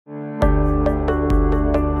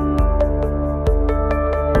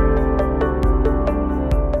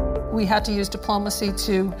we had to use diplomacy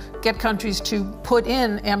to get countries to put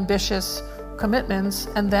in ambitious commitments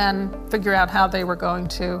and then figure out how they were going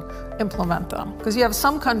to implement them. Because you have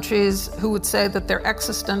some countries who would say that they're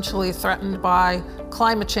existentially threatened by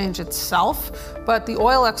climate change itself, but the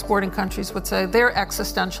oil exporting countries would say they're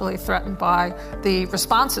existentially threatened by the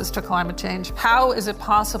responses to climate change. How is it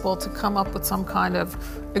possible to come up with some kind of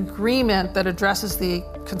agreement that addresses the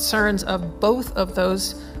concerns of both of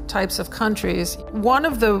those types of countries? One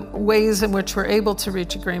of the ways in which we're able to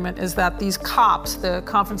reach agreement is that these COPs, the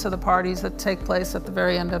Conference of the Parties that take place at the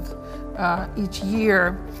very end of each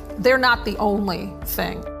year, they're not the only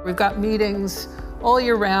thing. We've got meetings all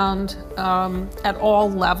year round at all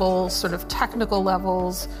levels, sort of technical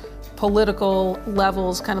levels, political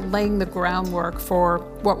levels, kind of laying the groundwork for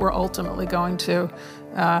what we're ultimately going to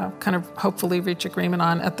kind of hopefully reach agreement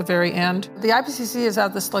on at the very end. The IPCC has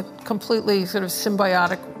had this like completely sort of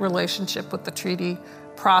symbiotic relationship with the treaty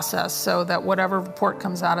process, so that whatever report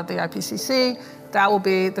comes out of the IPCC, that will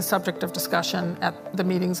be the subject of discussion at the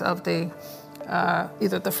meetings of the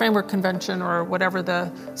either the Framework Convention or whatever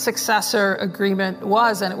the successor agreement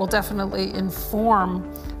was, and it will definitely inform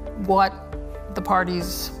what the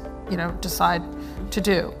parties, decide to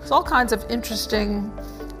do. There's all kinds of interesting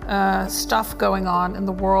stuff going on in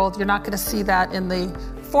the world. You're not going to see that in the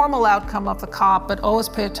formal outcome of the COP, but always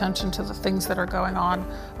pay attention to the things that are going on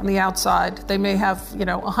the outside. They may have,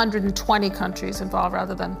 120 countries involved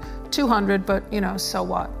rather than 200, but, so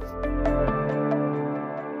what?